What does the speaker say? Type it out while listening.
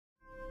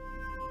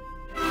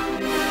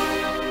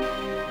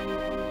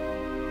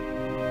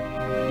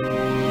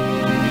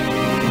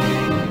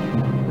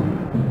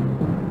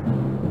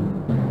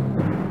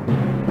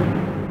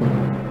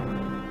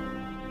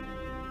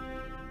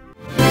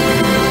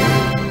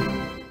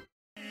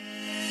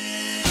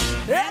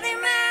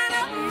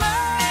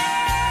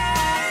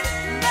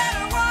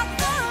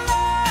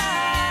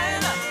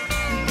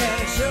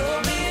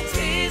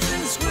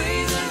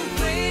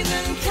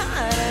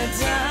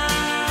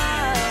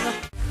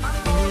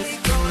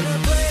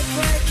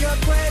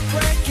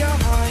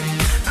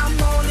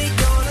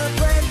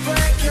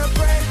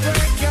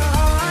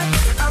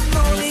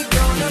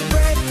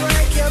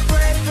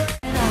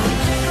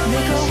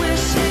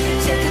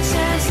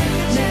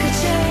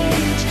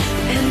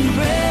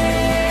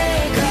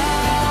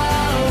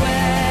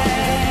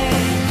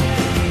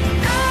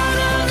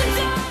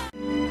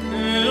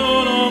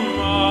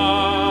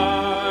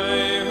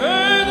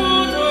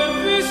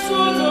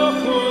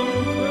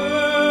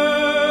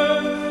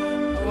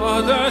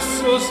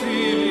adesso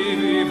sì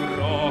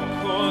vivrò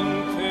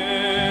con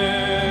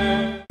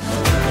te.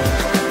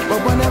 But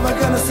we're never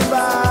gonna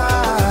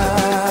survive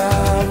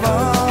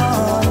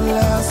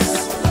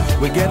unless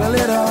we get a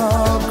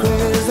little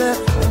crazy.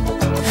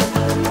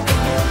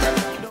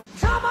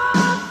 Come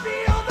on,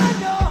 feel the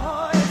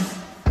noise.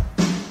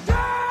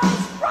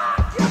 Girls,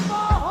 rock your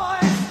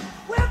boys.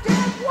 We'll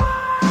get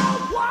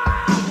wild,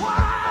 wild,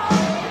 wild.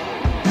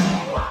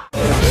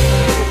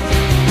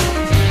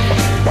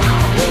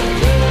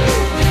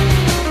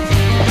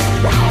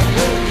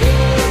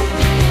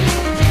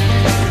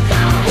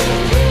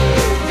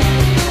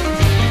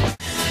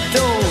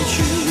 Don't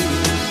you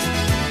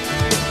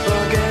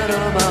forget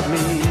about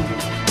me.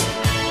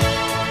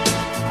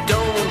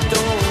 Don't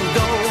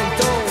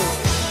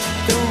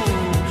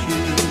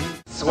you.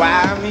 So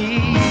I'm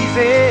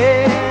easy,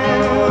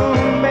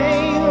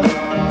 babe.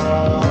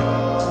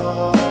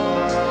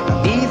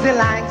 Easy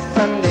like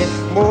Sunday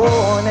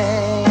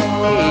morning.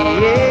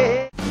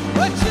 Yeah.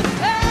 What you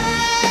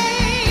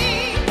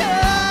think,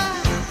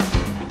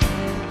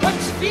 what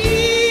you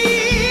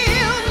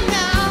feel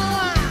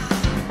now,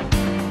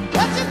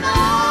 what you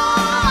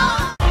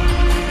know.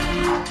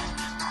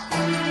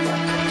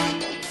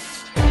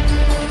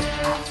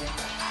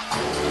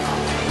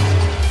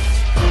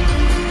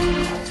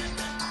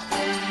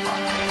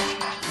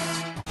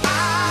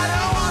 I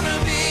don't wanna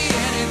be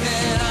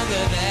anything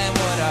other than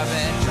what I've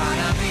been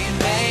trying to be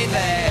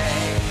lately.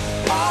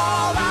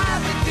 All I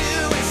have to do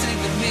is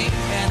think of me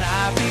and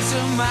I'll be so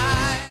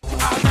mine.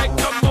 I like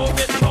to move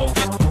it, move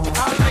it.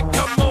 I like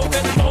to move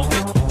it, move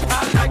it.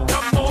 I like to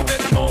move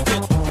it, move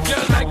it. You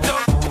like to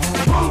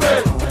move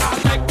it. I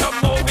like to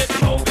move it,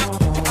 move it.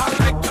 I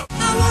like to.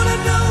 I wanna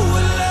know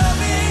what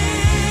love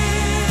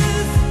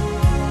is.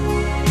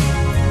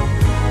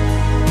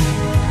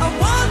 I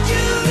want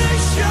you to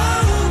show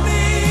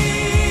me.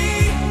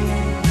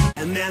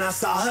 And then I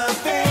saw her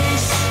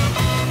face.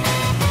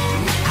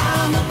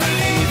 I'm a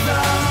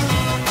believer,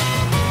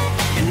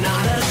 and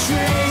not a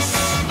trace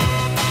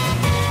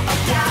of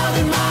doubt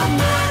in my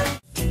mind.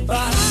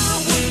 But I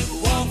would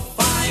walk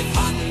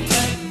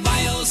 500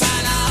 miles,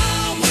 and I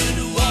would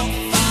walk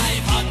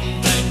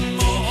 500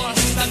 more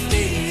to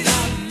be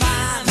the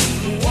man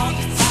who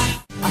walked that.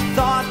 I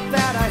thought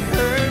that I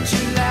heard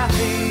you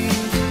laughing.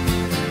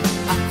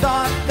 I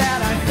thought that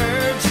I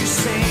heard you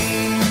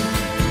sing.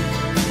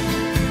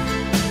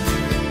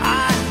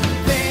 I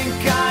think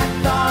I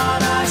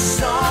thought I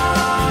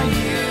saw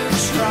you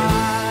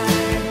try.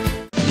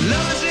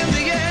 Love is in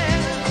the air.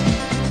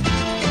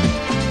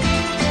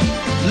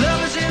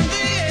 Love is in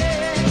the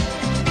air.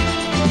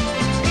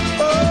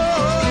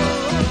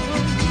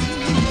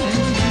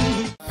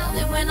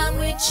 Only when I'm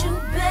with you,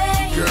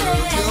 baby. Girl,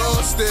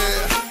 your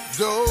stare,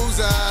 those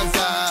eyes,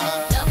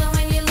 Love it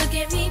when you look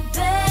at me,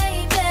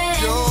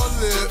 baby. your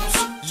lips,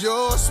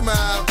 your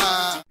smile,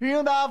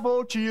 Ainda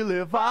vou te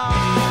levar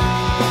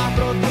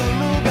pra outro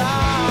lugar,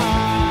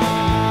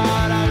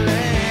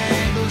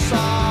 além do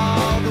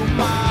sol, do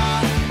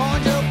mar,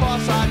 onde eu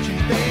possa te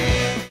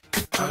ter.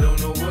 I don't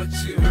know what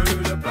you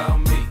heard about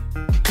me.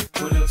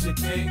 What else you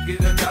can't get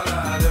a dollar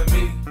out of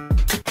me?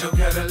 No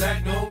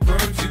Cadillac, no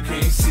birds you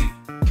can't see.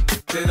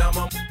 Then I'm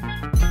a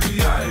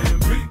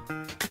B.I.M.B.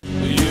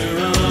 You're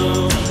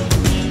on,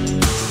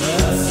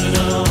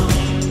 personal,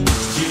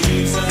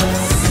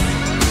 Jesus.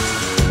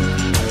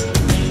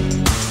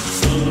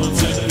 So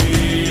to be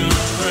your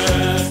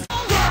friend.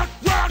 rock,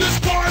 rock this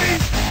party,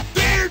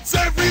 dance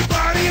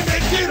everybody,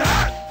 make it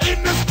hot in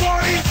this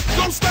party,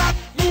 don't stop,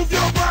 move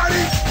your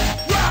body,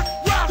 rock,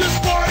 rock this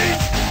party,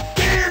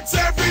 dance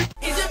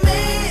everybody. Is your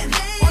man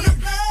on the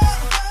floor?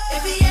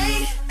 If he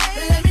ain't,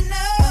 let me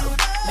know.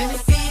 Let me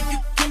see if you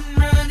can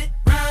run it,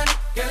 run it.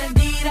 Girl,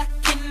 indeed I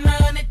can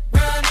run it,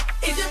 run it.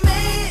 Is your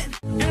man?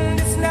 And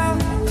it's no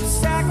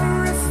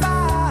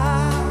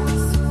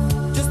sacrifice,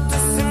 just a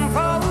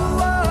simple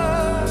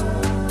word.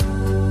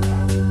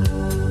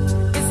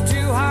 It's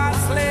two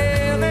hearts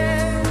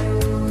living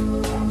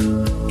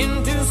in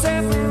two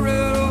separate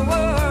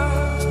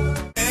worlds.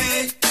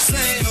 Ei,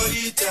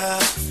 senhorita,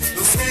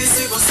 não sei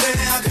se você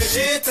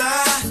acredita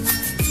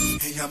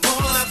em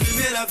amor à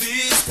primeira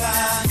vista,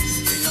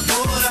 em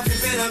amor à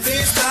primeira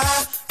vista.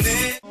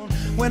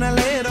 When I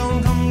lay it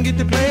on, come get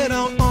the play it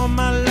on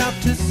my love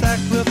to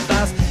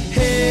sacrifice.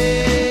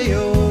 Hey,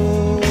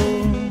 yo,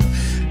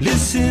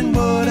 listen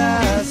what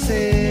I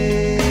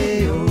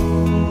say,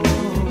 oh.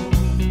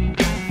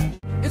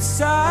 It's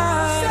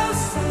sad,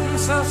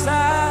 so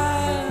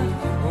sad,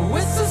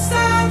 it's a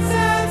sad,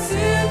 sad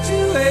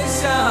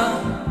situation,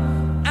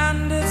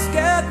 and it's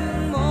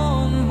getting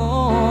more and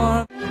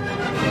more.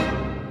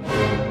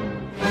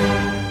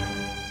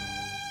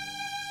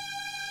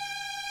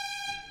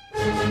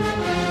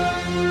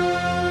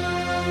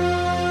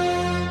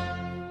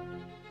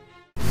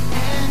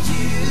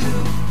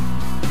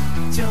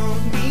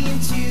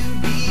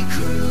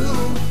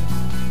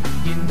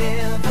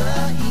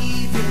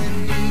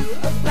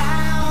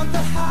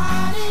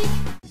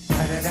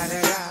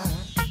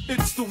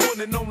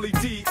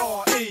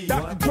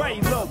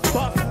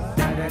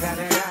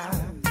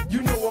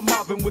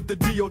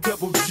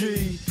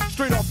 G,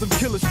 straight off them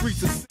killer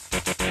streets of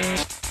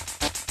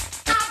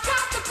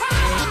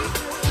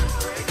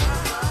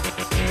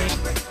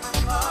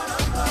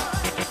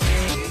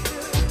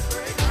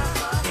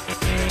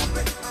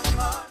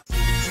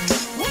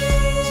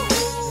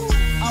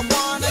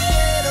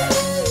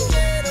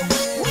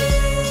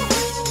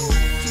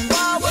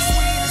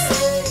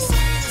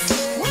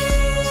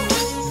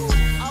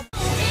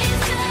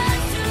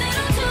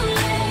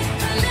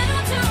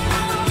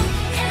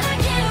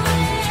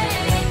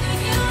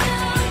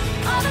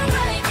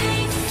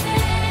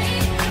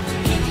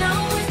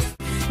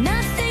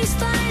Nothing's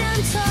fine,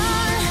 I'm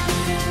torn.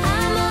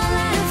 I'm all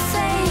out of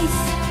faith.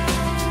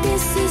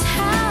 This is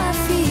how I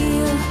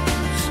feel.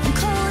 I'm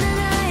cold and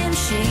I am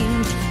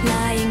shamed,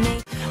 lying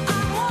naked.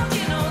 I'm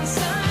walking on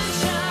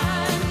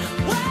sunshine.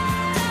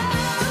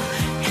 Whoa,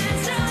 and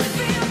it's time to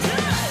feel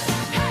good.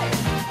 Hey,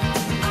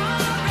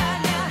 all right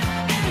now,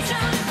 and it's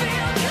time to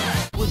feel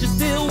good. Would you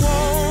still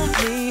want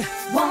me?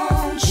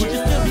 Won't you? Would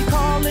you still be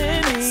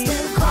calling me?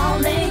 Still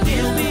calling you?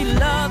 You'll be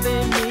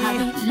loving me. I'll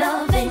be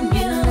loving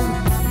you.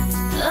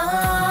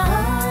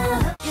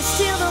 You're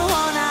still the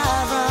one I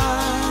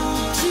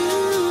run to,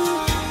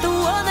 the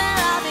one that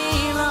I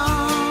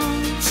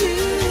belong to.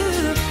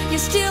 You're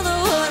still the